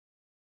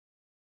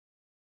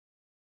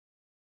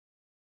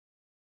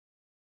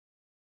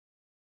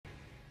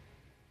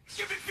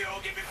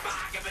Here's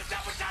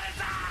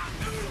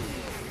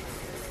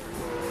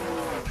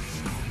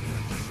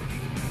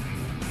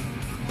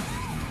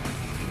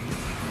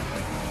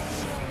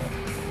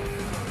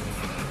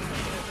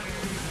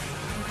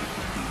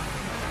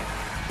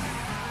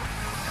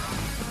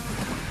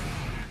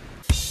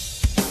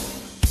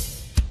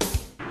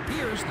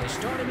the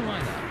starting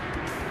lineup.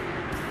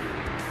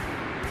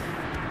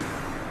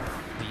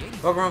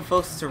 Welcome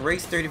folks to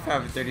race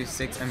 35 and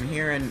 36. I'm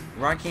here in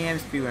Rockingham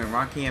Speedway in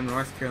Rockingham,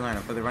 North Carolina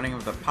for the running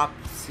of the Pop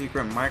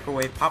Secret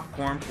Microwave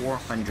Popcorn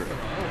 400. The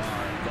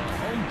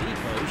Home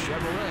Depot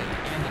Chevrolet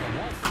and the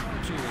DeWalt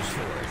Car Tools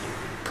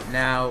Ford.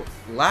 Now,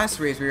 last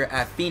race we were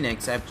at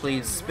Phoenix. I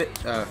played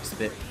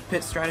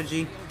pit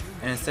strategy,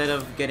 and instead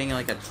of getting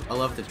like a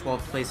 11th to 12th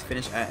place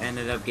finish, I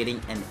ended up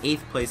getting an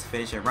 8th place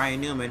finish at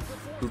Ryan Newman,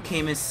 who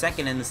came in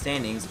second in the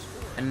standings.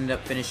 Ended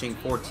up finishing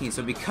 14th.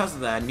 So because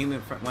of that,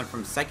 Newman went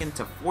from 2nd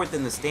to 4th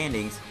in the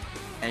standings,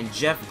 and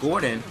Jeff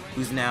Gordon,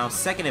 who's now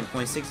 2nd in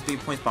points, 63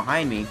 points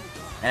behind me,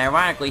 and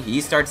ironically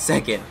he starts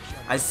 2nd.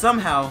 I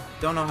somehow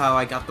don't know how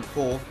I got the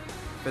pole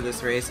for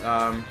this race.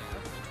 I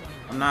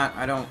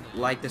don't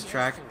like this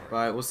track,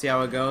 but we'll see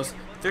how it goes.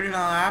 39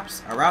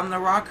 laps around the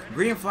rock.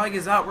 Green flag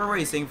is out. We're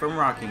racing from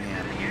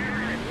Rockingham.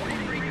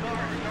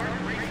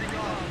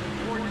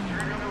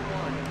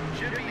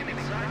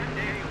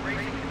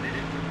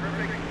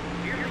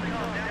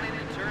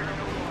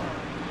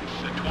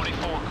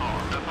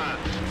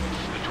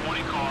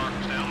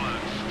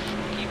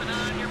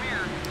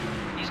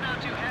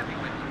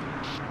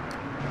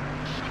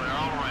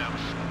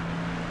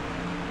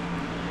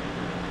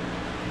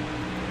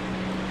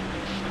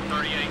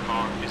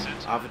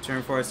 Off of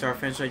turn 4, start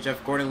finish like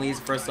Jeff Gordon leads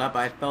first lap.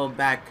 I fell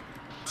back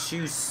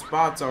 2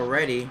 spots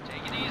already.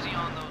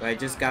 But I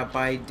just got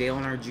by Dale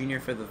Earnhardt Jr.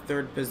 for the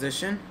 3rd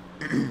position.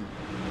 And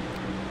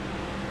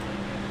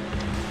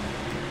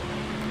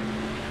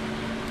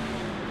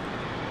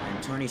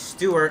Tony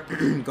Stewart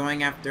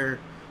going after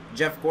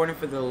Jeff Gordon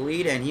for the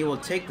lead, and he will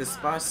take the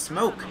spot.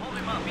 Smoke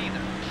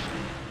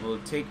will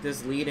take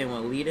this lead and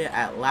will lead it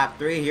at lap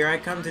 3. Here I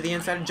come to the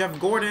inside of Jeff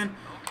Gordon.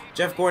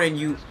 Jeff Gordon,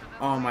 you...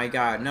 Oh my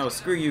god, no,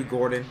 screw you,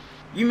 Gordon.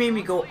 You made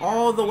me go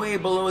all the way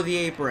below the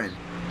apron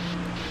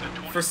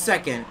for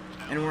 2nd,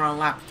 and we're on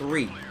lap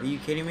 3. Are you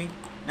kidding me?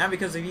 Now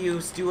because of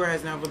you, Stewart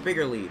has now a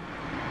bigger lead.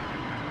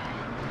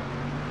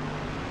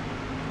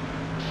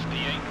 The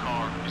 8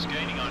 car is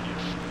gaining on you.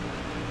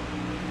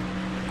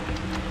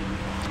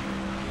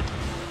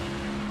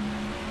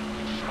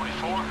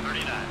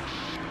 .39.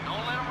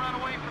 Don't let them run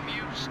away from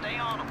you. Stay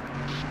on them.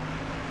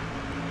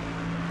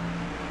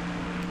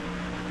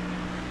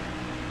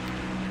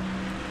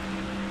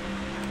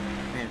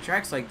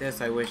 Tracks like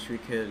this, I wish we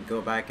could go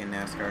back in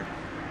NASCAR.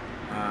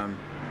 I'm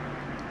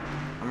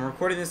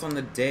recording this on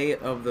the day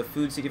of the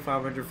Food City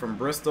 500 from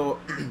Bristol.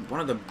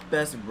 One of the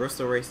best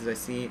Bristol races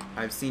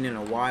I've seen in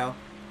a while.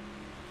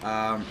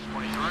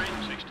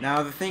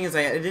 Now the thing is,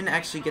 I didn't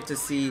actually get to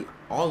see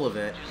all of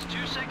it. Just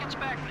 2 seconds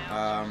back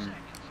now.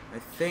 I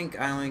think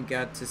I only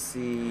got to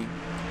see.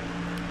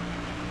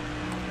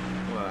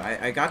 Well,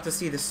 I got to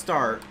see the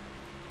start.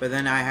 But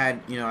then I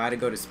had to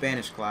go to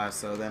Spanish class,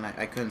 so then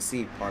I couldn't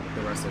see part of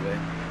the rest of it.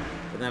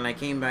 But then I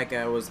came back,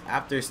 I was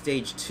after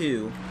stage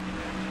 2.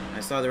 I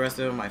saw the rest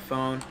of it on my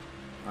phone.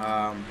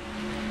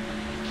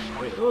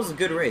 It was a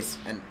good race.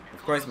 And,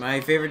 of course, my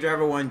favorite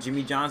driver won,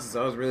 Jimmy Johnson,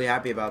 so I was really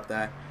happy about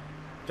that.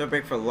 Took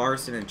break for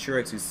Larson and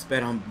Truex, who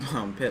sped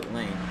on pit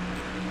lane.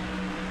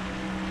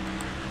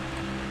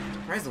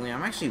 Surprisingly,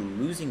 I'm actually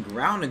losing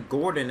ground to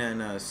Gordon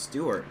and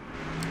Stewart.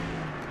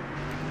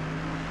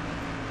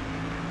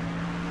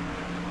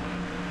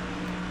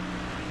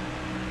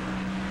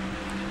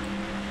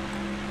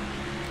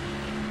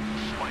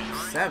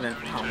 Seven.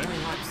 Oh, only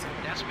lap 7.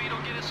 That speed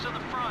will get us to the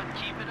front.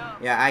 Keep it up.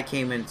 Yeah, I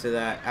came into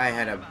that. I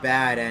had a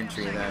bad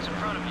entry that in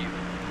front of you.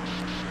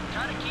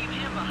 Try to keep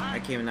him behind. I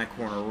came in that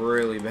corner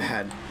really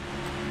bad.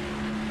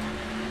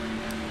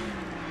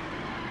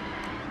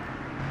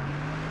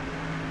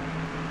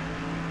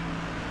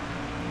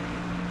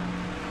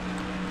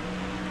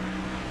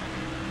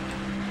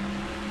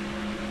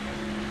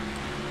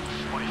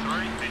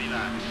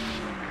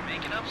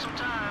 Making up some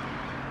time.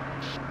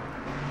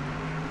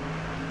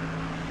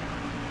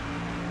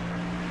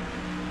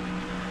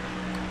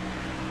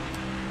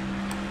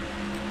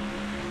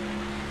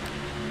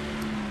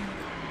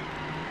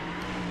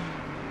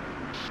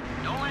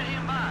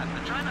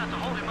 Try not to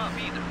hold him up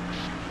either.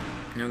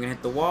 Now I'm gonna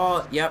hit the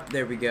wall. Yep,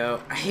 there we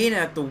go. I hate it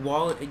at the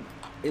wall.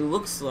 It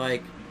looks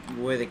like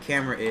where the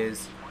camera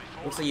is.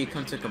 Looks like you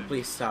come to a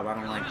complete stop. I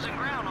don't like Losing that.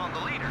 ground on the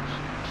leaders.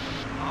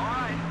 All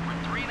right,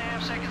 we're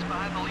 3.5 seconds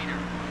behind the leader.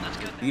 That's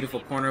good.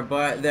 Beautiful corner,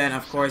 but then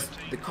of course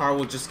the car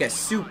will just get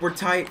super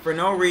tight for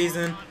no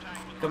reason,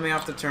 coming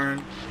off the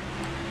turn.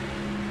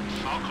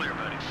 All clear,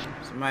 buddy.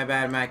 So my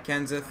bad, Matt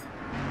Kenseth.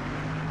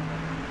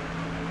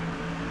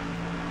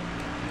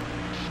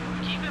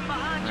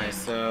 Alright,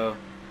 so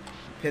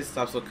pit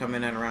stops will come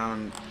in at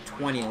around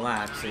 20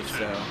 laps or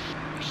so.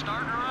 He's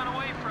starting to run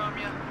away from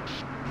you.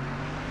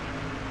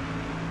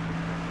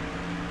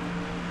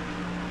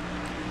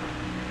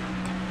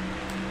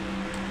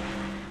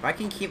 If I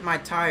can keep my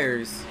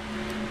tires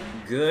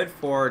good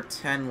for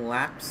 10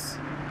 laps,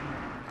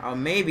 I'll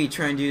maybe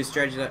try and do the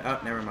strategy that...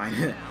 Oh, never mind.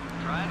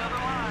 Try another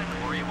line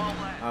or you won't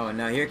last. Oh,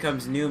 now here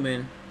comes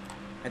Newman.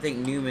 I think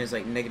Newman is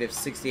like negative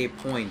 68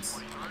 points.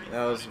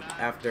 That was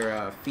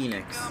after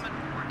Phoenix. Coming.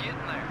 We're getting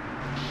there.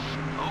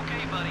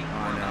 Okay, buddy.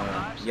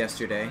 On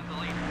yesterday.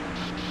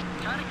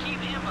 Try to keep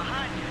him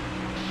behind you.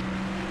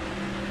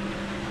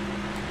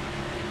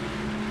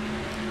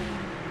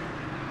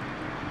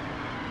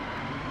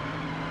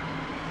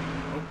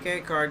 Okay,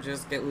 car,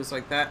 just get loose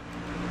like that.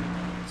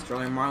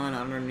 Sterling Marlin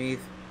underneath.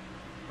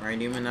 Ryan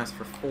Newman, that's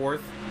for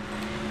 4th.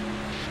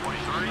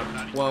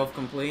 23. 12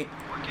 complete.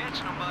 We're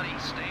catching him, buddy.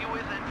 Stay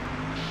with it.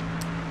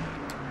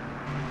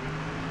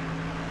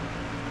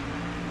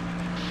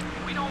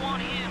 We don't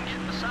want him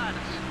getting beside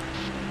us.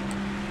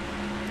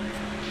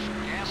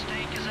 Gas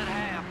tank is at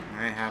half.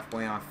 Alright,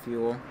 halfway on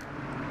fuel.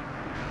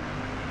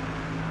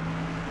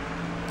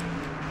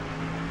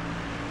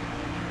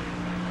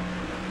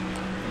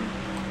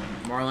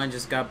 Marlin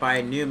just got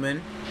by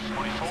Newman.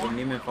 24. So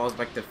Newman falls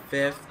back to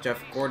 5th.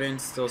 Jeff Gordon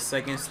still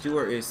 2nd.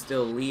 Stewart is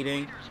still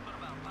leading.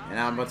 And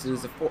I'm about to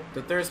lose the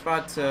 3rd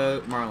spot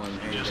to Marlin.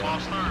 There you Just go.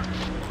 lost 3rd.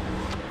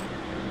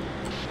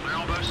 Clear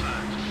on both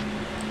sides.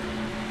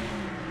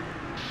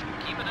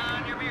 Keep an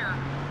eye on your mirror.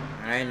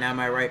 Alright, now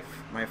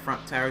my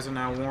front tires are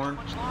now worn.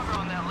 Much longer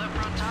on that left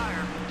front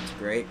tire. That's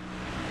great.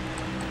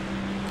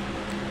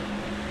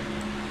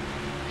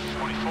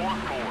 24,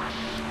 4.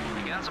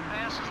 You got some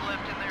passes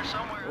left in there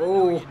somewhere.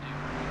 Oh. You do.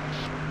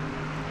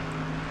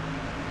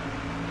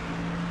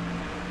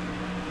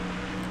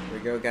 There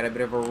we go. Got a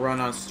bit of a run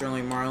on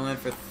Sterling Marlin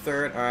for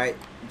 3rd. Alright,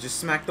 just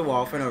smacked the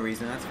wall for no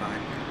reason. That's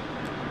fine.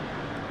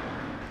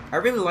 I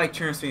really like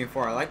turns 3 and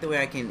 4. I like the way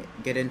I can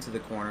get into the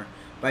corner.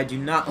 But I do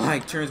not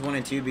like turns 1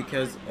 and 2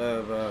 because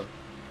of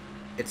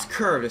it's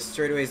curved. The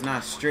straightaway is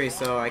not straight,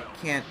 so I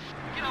can't.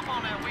 Get up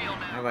on that wheel I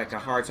now. have like a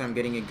hard time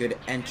getting a good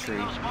entry.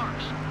 Those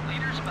marks.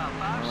 Leader's about 5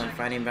 Marlin seconds.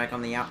 fighting back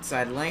on the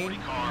outside lane.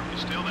 Car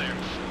is still there.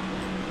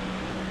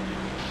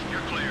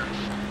 You're clear.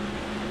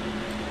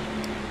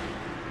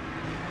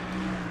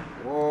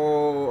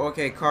 Whoa,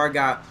 okay, car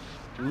got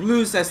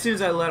loose as soon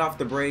as I let off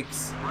the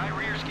brakes. Right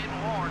rear's getting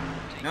worn.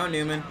 No,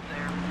 Newman. Up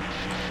there.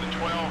 The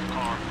 12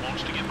 car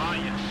wants to get by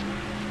you.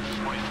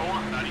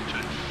 24, 92.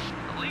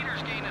 The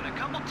leader's gaining a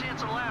couple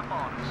tenths a lap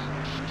on us.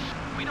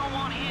 We don't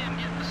want him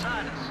getting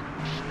beside us.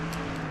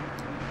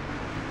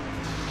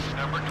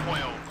 Number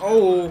 12.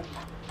 Oh,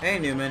 hey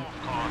Newman.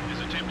 Car is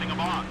attempting a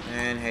block.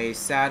 And hey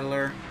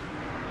Sadler.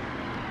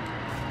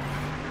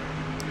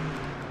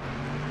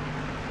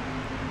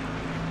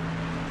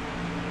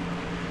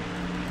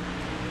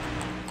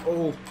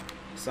 Oh,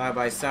 side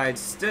by side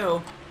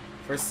still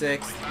for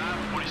 6th.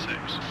 26.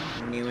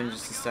 Newman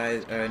just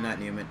decides, not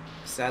Newman.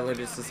 Sadler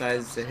just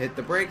decides to hit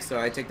the brakes, so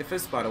I take the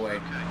 5th spot away.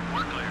 Okay,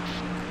 we're clear.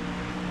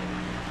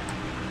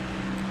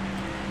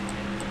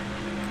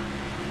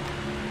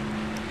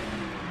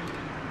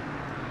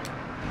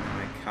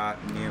 I caught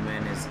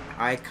Newman. His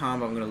icon,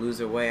 but I'm going to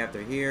lose it way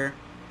after here.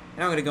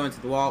 And I'm going to go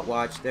into the wall.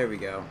 Watch, there we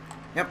go.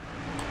 Yep.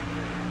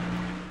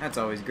 That's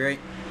always great.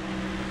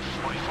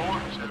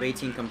 24. Of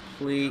 18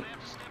 complete.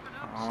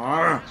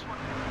 Arrgh.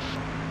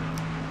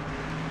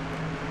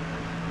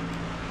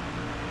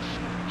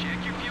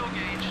 Check your fuel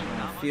gauge.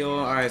 Fuel.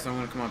 Alright, so I'm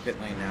going to come on pit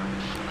lane now.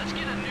 Let's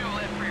get a new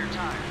left rear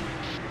tire.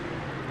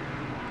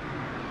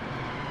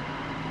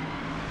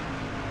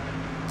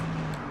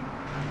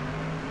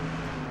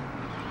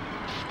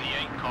 The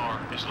 8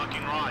 car is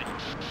looking right.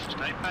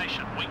 Stay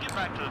patient. We get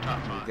back to the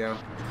top 5. Go.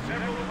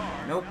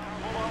 Nope.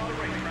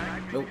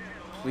 Nope.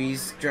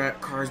 Please,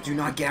 cars, do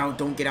not get out.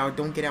 Don't get out.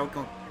 Don't get out.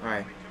 Go.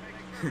 Alright.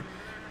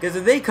 Because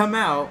if they come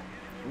out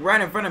right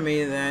in front of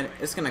me, then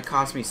it's going to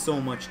cost me so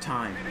much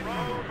time. And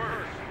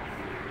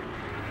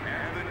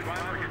the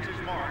driver gets his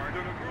mark.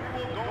 The crew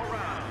will go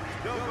around.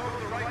 They'll go to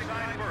the right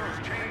side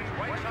first. Change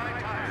right side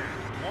tires.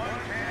 1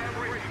 can of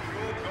racing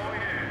fuel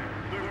going in.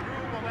 The crew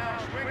will now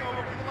swing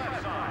over to the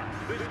left side.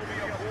 This will be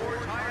a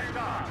 4-tire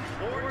stop.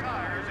 4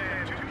 tires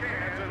and 2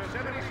 cans of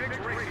 76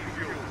 racing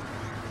fuel.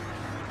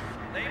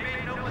 They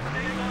made no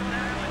mistakes on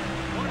that one.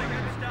 What a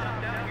good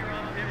stop down here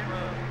on pit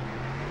road.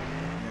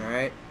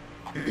 Alright.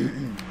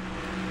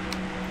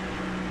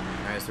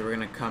 Alright, so we're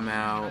gonna come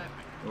out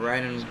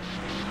right in.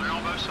 Clear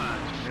on both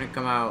sides. We're gonna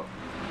come out.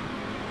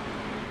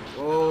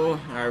 Oh,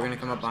 alright, we're gonna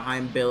come up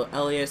behind Bill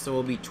Elliott, so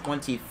we'll be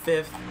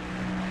 25th.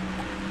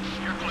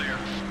 You're clear.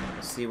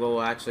 Let's see what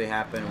will actually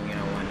happen, you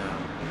know, when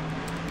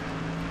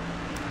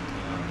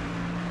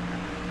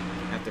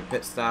after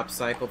pit stop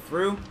cycle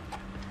through.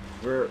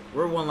 We're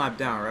 1 lap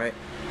down, right?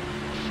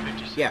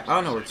 56. Yeah.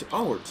 Oh no, we're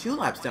 2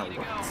 laps down.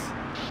 What?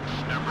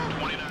 Number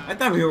 29. I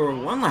thought we were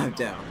 1 lap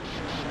down.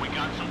 We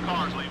got some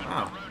cars leaving.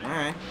 Wow. All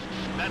right.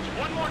 That's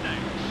one more day.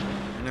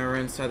 And we're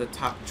inside the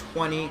top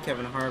 20.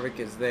 Kevin Harvick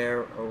is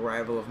there. A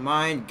rival of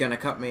mine. Gonna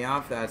cut me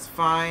off. That's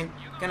fine.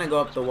 Gonna go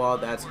up the wall.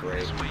 That's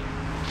great. Sweet.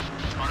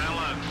 Cornell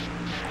low.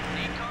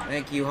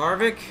 Thank you,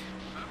 Harvick.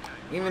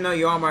 Even though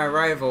you are my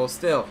rival,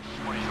 still.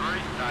 23,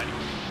 90.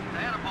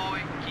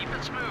 Attaboy. Keep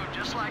it smooth,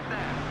 just like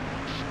that.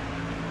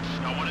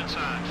 Going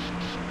inside.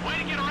 Way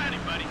to get around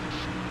him, buddy.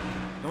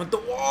 I want the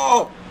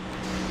wall!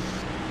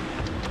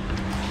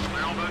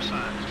 Clear on both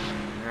sides.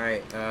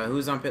 Alright,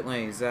 who's on pit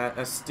lane? Is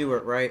that's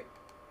Stewart, right?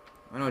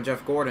 I know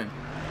Jeff Gordon.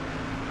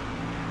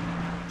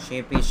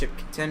 Championship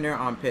contender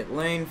on pit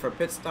lane for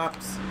pit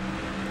stops.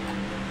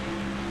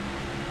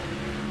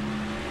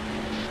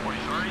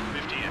 43,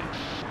 58.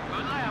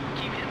 Good lap.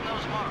 Keep hitting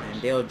those marks.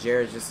 And Dale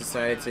Jarrett just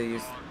decided to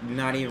use,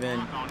 not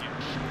even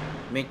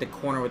make the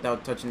corner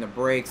without touching the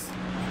brakes.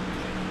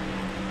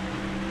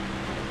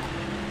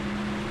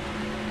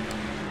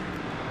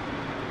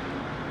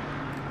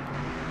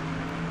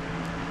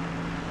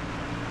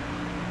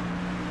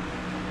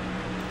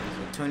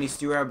 Tony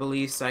Stewart, I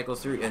believe,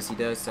 cycles through. Yes, he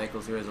does.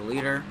 Cycles through as a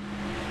leader.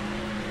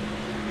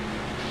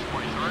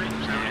 43,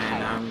 74.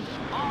 And I'm...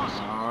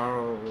 Awesome.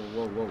 Oh,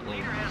 whoa.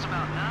 Leader has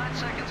about 9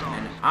 seconds on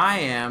And it. I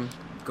am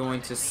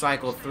going to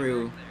cycle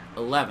through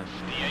 11.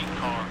 The 8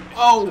 car.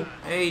 Oh!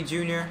 Hey,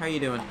 Junior. How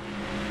you doing?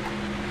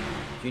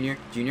 Junior?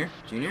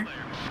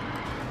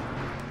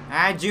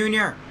 Ah,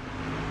 Junior!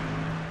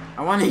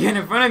 I want to get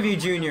in front of you,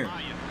 Junior!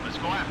 Let's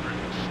go after it.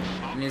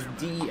 And his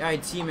DEI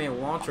teammate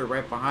Walter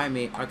right behind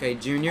me. Okay,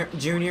 Junior. Oh,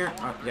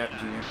 yeah,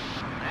 Junior.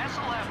 That's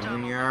the lap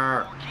time.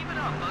 Junior. Keep it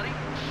up, buddy.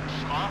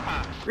 Car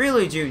high.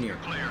 Really, Junior?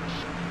 Clear.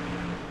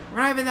 We're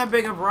not even that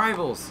big of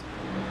rivals.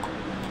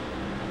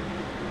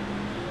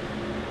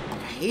 I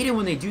hate it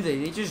when they do that.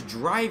 They just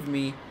drive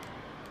me,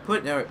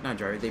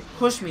 they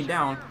push me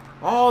down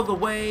all the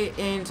way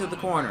into the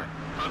corner.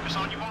 Focus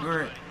on your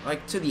Or,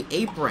 like, to the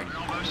apron.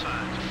 Clear on both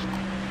sides.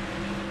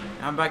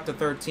 I'm back to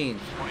 13.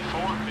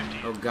 24,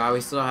 58. Oh god, we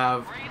still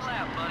have Great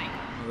lap, buddy.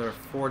 another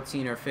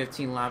 14 or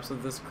 15 laps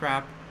of this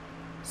crap.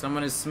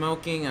 Someone is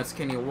smoking. That's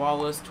Kenny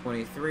Wallace,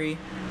 23.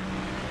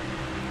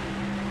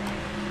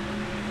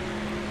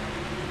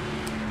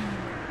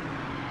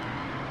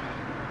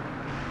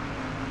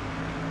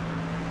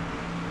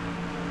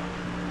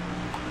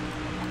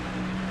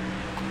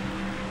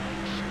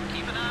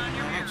 Keep an eye on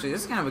your rear. Actually,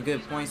 this is kind of a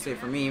good point state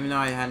for me, even though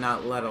I had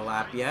not led a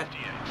lap yet.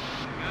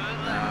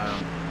 Good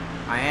lap.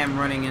 I am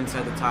running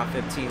inside the top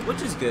 15,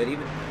 which is good.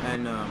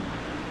 And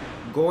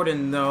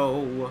Gordon,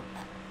 though,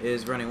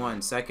 is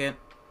running second.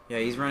 Yeah,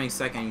 he's running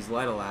second. He's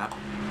led a lap,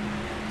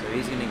 so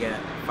he's gonna get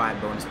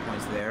 5 bonus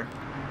points there.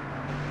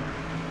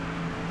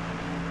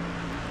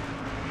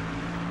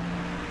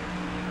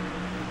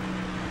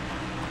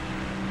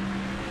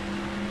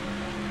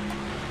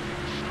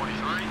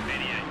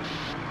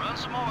 Run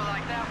some more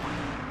like that one.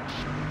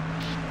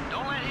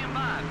 Don't let him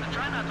by, but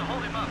try not to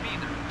hold him up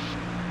either.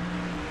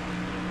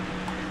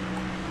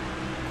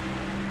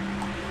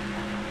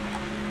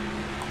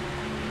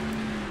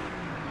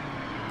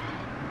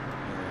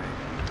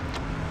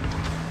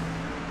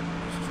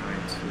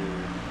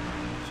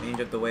 Change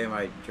up the way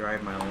I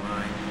drive my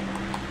line.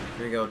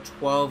 Here we go.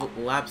 12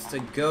 laps to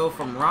go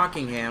from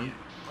Rockingham.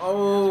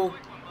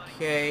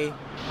 Okay.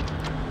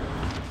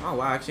 Oh wow,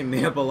 I actually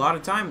made up a lot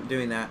of time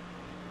doing that.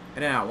 I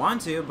did not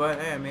want to, but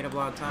hey, I made up a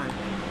lot of time.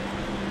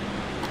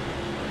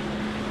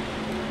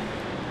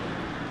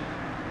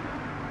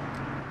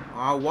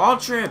 Aw, wall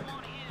trip!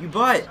 You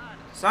butt!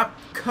 Stop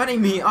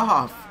cutting me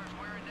off!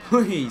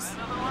 Please!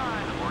 Another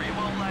line, or he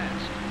won't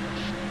last.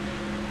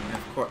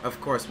 Of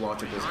course Wall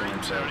trip is going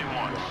to...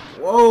 71.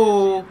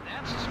 Whoa!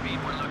 That's the speed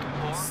we're looking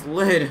for.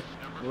 Slid.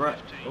 Right.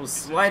 I was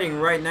sliding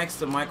right next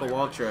to Michael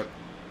Waltrip.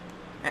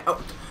 And,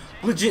 oh,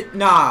 legit,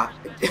 nah.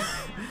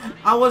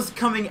 I was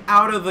coming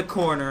out of the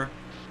corner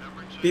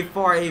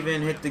before I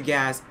even hit the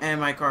gas,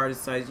 and my car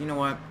decides, you know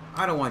what?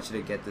 I don't want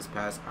you to get this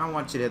pass. I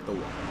want you to hit the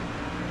wall.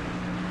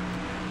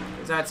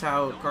 Because that's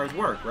how cars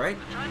work, right?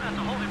 Try not to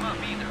hold him up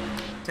either.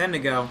 10 to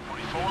go.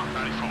 24,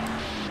 94.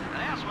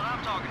 That's what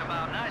I'm talking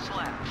about. Nice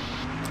lap.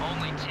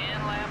 Only 10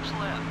 laps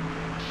left.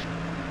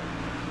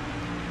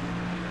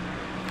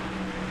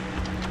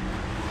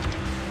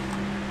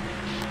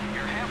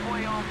 You're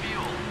halfway on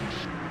fuel.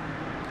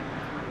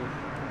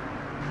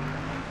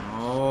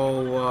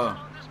 Oh,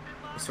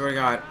 I swear to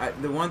God.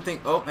 The one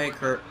thing... Oh, hey,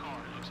 Kurt.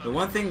 The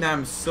one thing that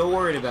I'm so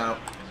worried about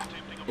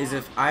is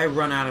if I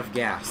run out of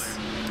gas.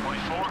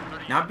 24,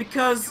 Not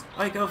because,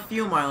 like, of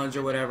fuel mileage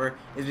or whatever.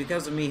 It's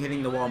because of me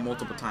hitting the wall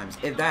multiple times.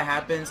 If that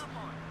happens,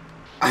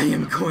 I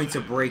am going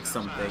to break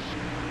something.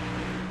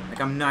 Like,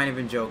 I'm not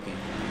even joking.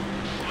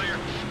 clear.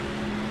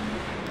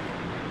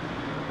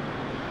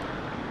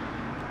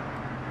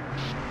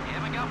 You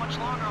haven't got much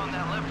longer on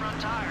that left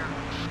front tire.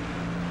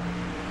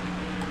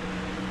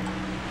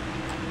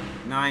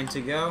 9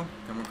 to go.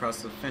 Come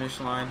across the finish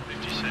line.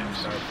 56. Sorry,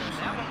 finish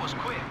That line. one was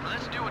quick.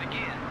 Let's do it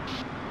again.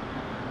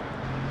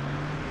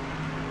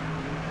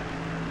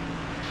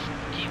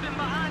 Keep him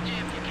behind you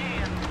if you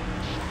can.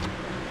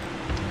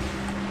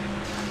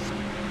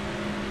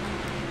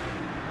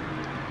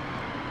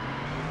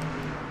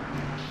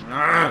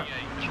 Ah!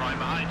 It's right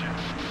behind you.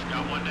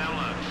 Got one down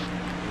left.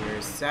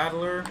 Here's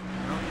Sadler.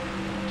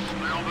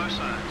 Clear on both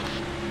sides.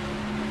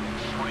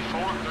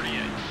 24,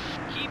 38.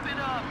 Keep it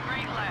up.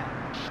 Great lap.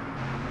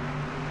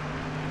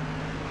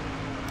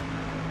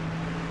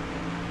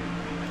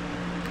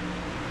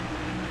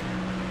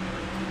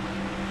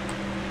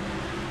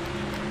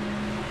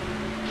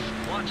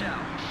 watch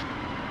out.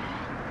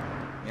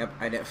 Yep,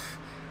 I did.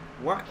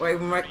 What? Wait,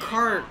 my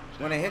car,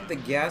 when I hit the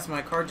gas,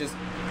 my car just,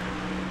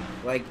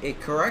 like, it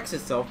corrects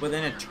itself, but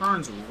then it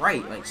turns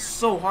right, like,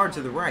 so hard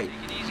to the right.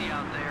 Take it easy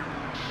out there.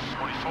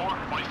 24,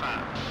 25.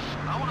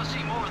 I want to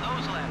see more of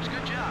those laps.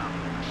 Good job.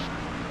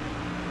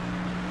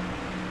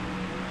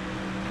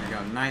 There we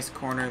go, nice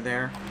corner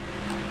there.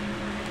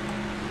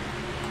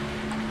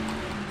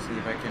 See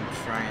if I can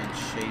try and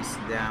chase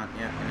down.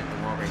 Yep, and hit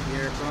the wall right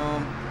here.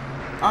 Boom.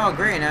 Oh,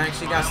 great, and I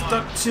actually got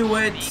stuck to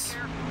it.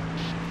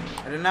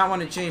 I did not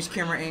want to change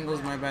camera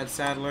angles, my bad,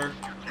 Sadler.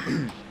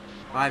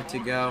 5 to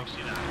go.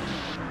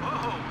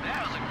 Whoa,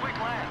 that was a quick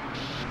lap.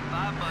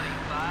 5, buddy.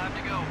 5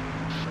 to go.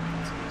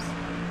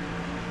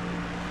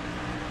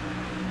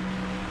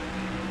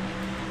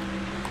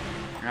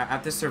 I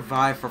have to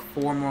survive for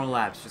 4 more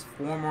laps. Just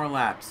 4 more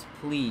laps,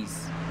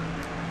 please.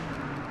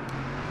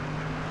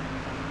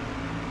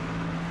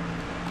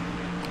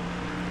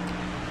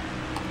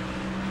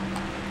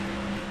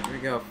 Here we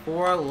go.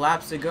 4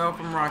 laps to go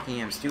from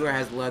Rockingham. Stewart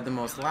has led the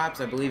most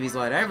laps. I believe he's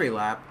led every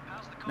lap.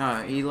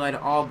 No, he led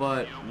all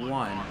but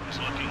 1. It's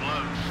looking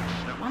low.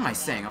 What am I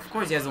saying? Of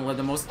course he hasn't led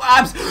the most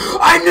laps.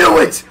 I knew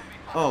it!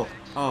 Oh.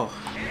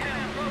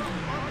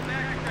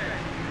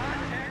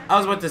 I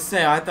was about to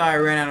say, I thought I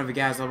ran out of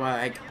gas.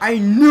 I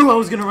knew I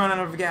was going to run out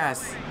of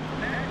gas.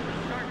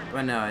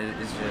 But no,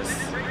 it's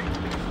just...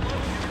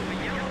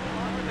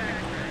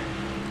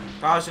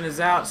 Caution is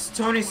out.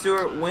 Tony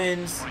Stewart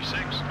wins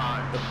 26,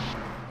 5.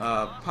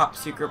 the Pop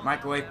Secret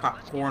Microwave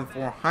Popcorn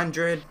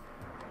 400.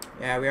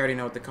 Yeah, we already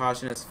know what the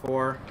caution is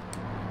for.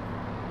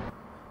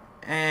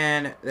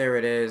 And there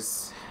it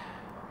is.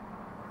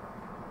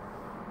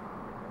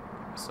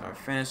 So our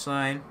finish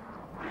line.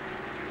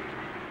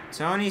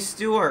 Tony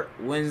Stewart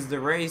wins the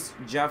race.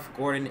 Jeff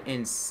Gordon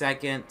in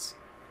 2nd.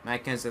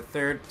 Matt Kenseth in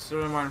 3rd.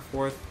 Sterling Martin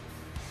 4th.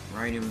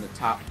 Ryan Newman in the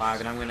top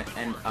 5. And I'm going to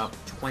end up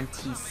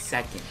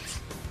 22nd.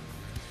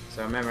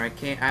 So remember, I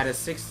had a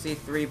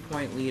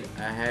 63-point lead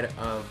ahead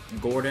of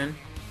Gordon.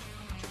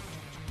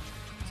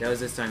 So that was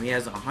this time. He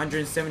has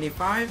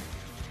 175.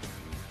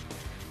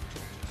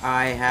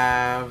 I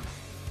have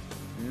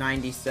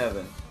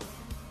 97.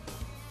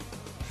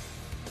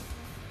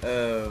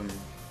 Oh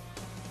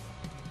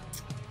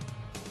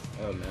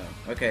no.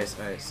 Okay,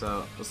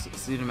 so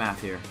let's do the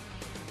math here.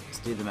 Let's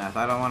do the math.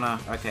 I don't wanna.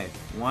 Okay,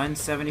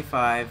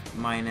 175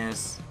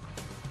 minus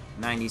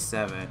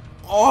 97.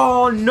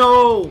 Oh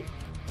no!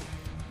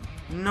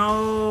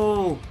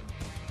 No!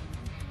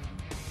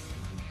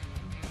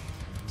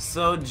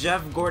 So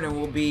Jeff Gordon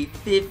will be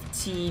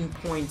 15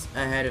 points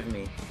ahead of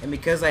me, and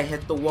because I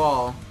hit the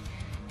wall,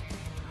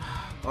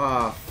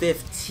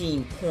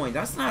 15 points.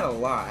 That's not a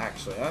lot,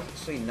 actually. That's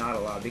actually not a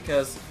lot,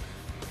 because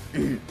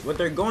what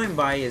they're going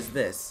by is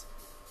this.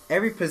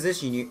 Every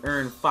position you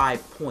earn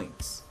 5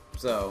 points.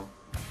 So,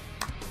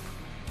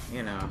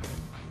 you know.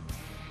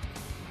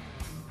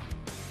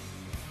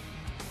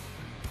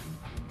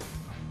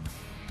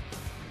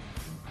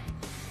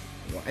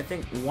 I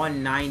think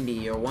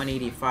 190 or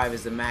 185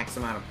 is the max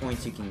amount of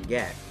points you can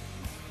get.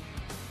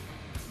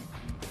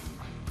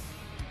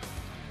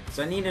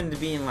 So I need him to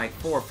be in like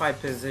 4 or 5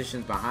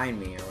 positions behind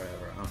me or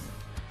whatever. I don't know.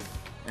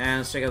 And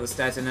let's check out the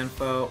stats and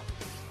info.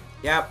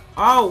 Yep.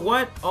 Oh,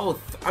 what? Oh,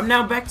 I'm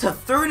now back to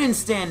 3rd in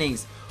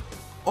standings.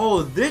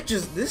 Oh,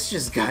 this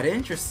just got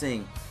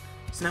interesting.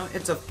 So now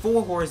it's a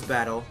 4-horse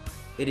battle.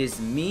 It is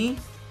me.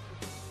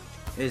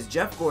 It is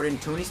Jeff Gordon,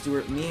 Tony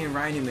Stewart, me, and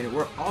Ryan Newman.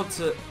 We're all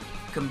to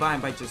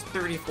combined by just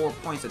 34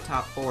 points at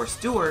top 4.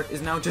 Stewart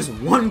is now just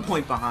 1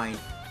 point behind.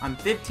 I'm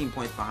 15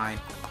 points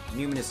behind.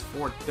 Newman is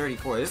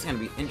 34. This is going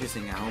to be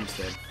interesting at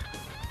Homestead.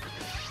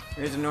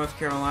 Here's in North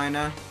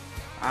Carolina.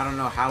 I don't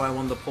know how I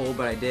won the poll,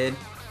 but I did.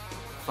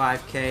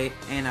 5K,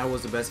 and I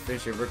was the best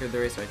finisher rookie of the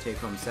race, so I take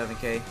home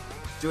 7K.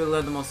 Stewart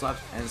led the most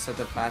laps and set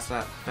the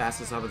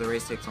fastest lap of the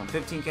race, takes home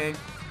 15K.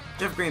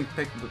 Jeff Green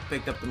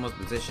picked up the most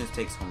positions,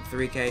 takes home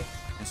 3K.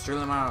 And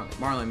Sterling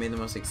Marlin made the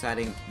most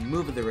exciting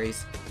move of the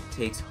race,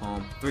 takes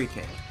home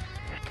 3K. Here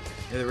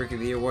are the Rookie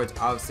of the Year awards.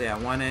 Obviously, I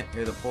won it.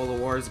 Here are the poll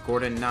awards.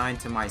 Gordon 9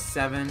 to my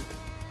 7.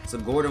 So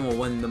Gordon will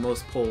win the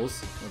most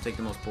polls. He'll take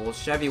the most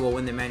polls. Chevy will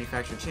win the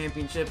manufacturer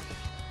championship.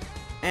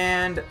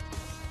 And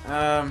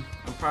I'm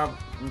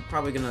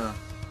probably gonna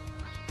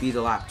be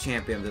the lap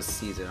champion this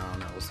season. I don't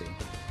know. We'll see.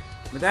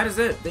 But that is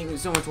it. Thank you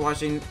so much for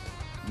watching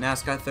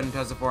NASCAR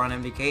 2004 on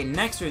MDK.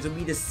 Next race will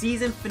be the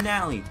season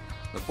finale,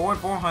 the Ford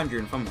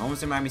 400 from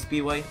Homestead Miami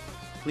Speedway.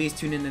 Please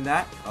tune into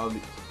that.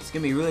 It's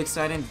gonna be really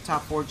exciting. The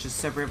top 4 just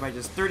separated by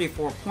just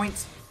 34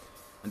 points.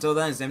 Until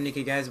then, it's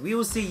MDK, guys. We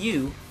will see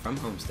you from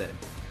Homestead.